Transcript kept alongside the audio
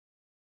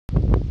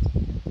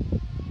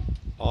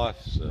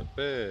Life's a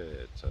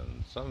bit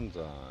and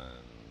sometimes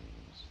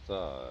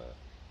die.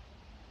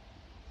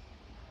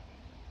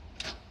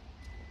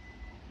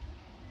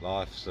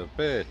 Life's a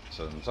bit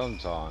and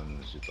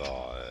sometimes you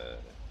die.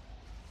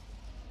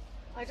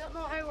 I don't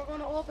know how we're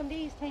going to open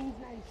these things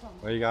now, son.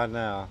 Where you going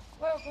now?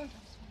 We're going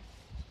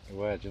to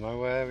Where? Do you know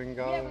where we can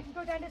go? Yeah, we can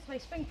go down this way.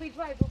 Springfield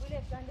Drive, but we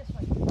live down this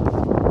way.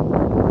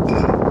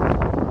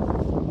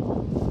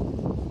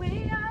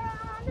 We are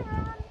on the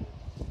run.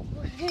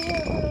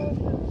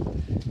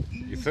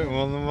 You think we're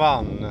on the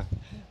run?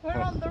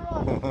 We're on the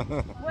run.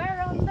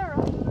 We're on the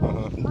run.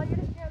 Oh, you're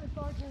this girl is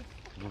gorgeous.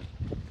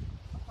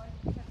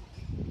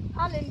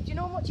 Alan, do you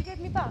know how much you gave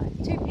me back?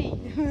 2p.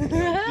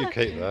 You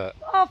keep that.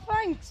 Oh,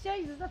 thanks.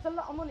 Jesus, that's a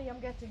lot of money I'm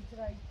getting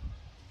today.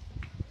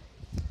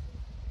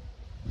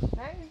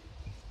 No?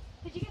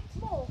 Did you get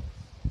smokes?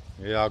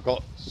 Yeah, I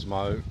got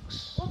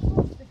smokes. What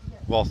smokes did you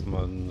get?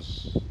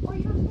 Rothmans. Oh,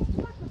 you don't smoke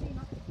tobacco, do you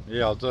not?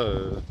 Yeah, I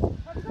do.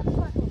 Have you got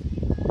tobacco?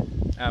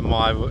 At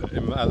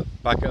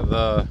back at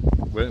the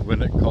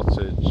Winnick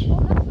Cottage. Oh,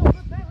 that's not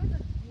good now, is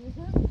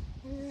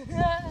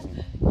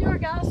it? You're a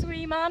gas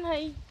wee man,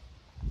 hey?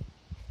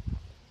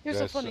 You're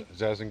so funny. Is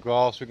there some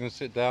grass we can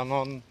sit down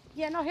on?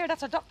 Yeah, no, here,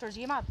 that's a doctor's. Are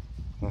you mad?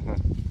 You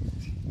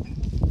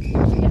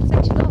You get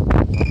sectioned off.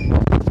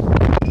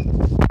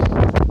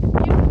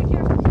 You have to be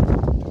careful.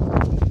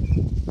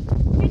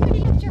 Did you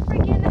lift your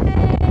freaking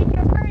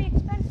your very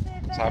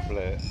expensive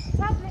tablet.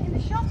 Tablet in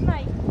the shop,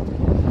 mate?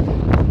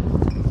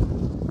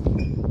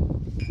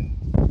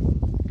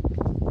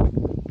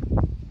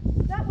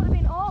 That would have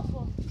been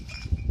awful.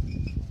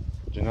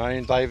 Do you know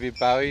any David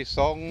Bowie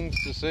songs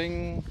to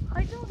sing?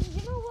 I don't,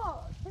 you know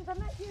what? Since I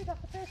met you,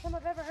 that's the first time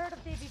I've ever heard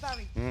of David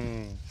Bowie.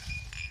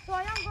 So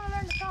I am going to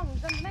learn the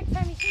songs, and the next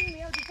time you see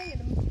me, I'll be singing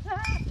them.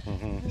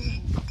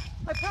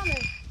 I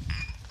promise.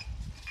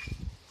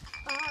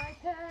 I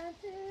turn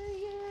to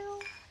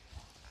you.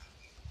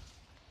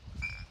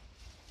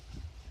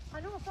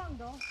 I know a song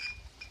though.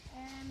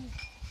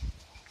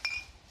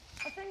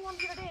 I sang one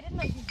the other day, didn't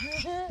I?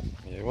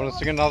 Yeah, you want to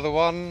sing another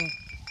one?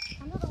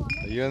 Another one.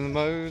 Are you in the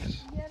mood?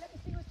 Yeah, let me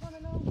see which one I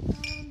know.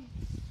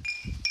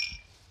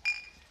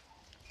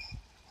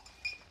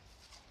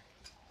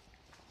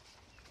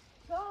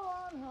 Go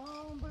on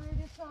home,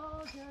 British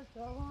soldiers,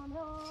 go on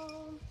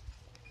home.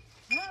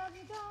 Have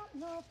you got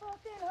no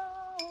fucking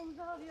homes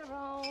of your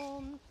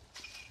own?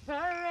 For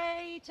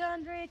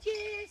 800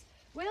 years,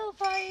 we'll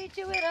fight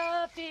you with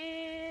our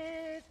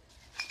fears.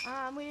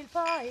 And we'll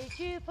fight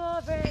you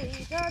for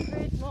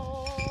 800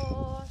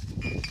 more.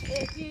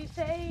 If you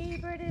stay,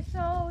 British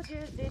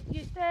soldiers, if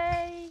you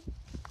stay,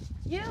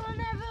 you'll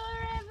never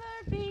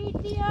ever beat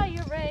the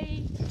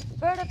IRA.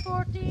 For the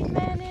 14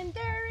 men in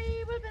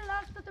Derry will be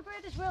lost that the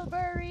British will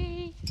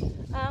bury.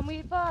 And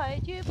we'll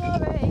fight you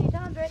for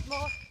 800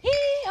 more.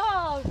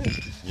 Hee-haw!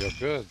 You're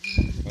good.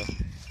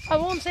 I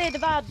won't say the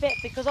bad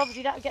bit because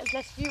obviously that gets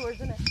less viewers,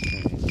 isn't it?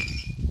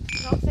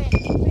 You know what I'm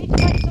saying?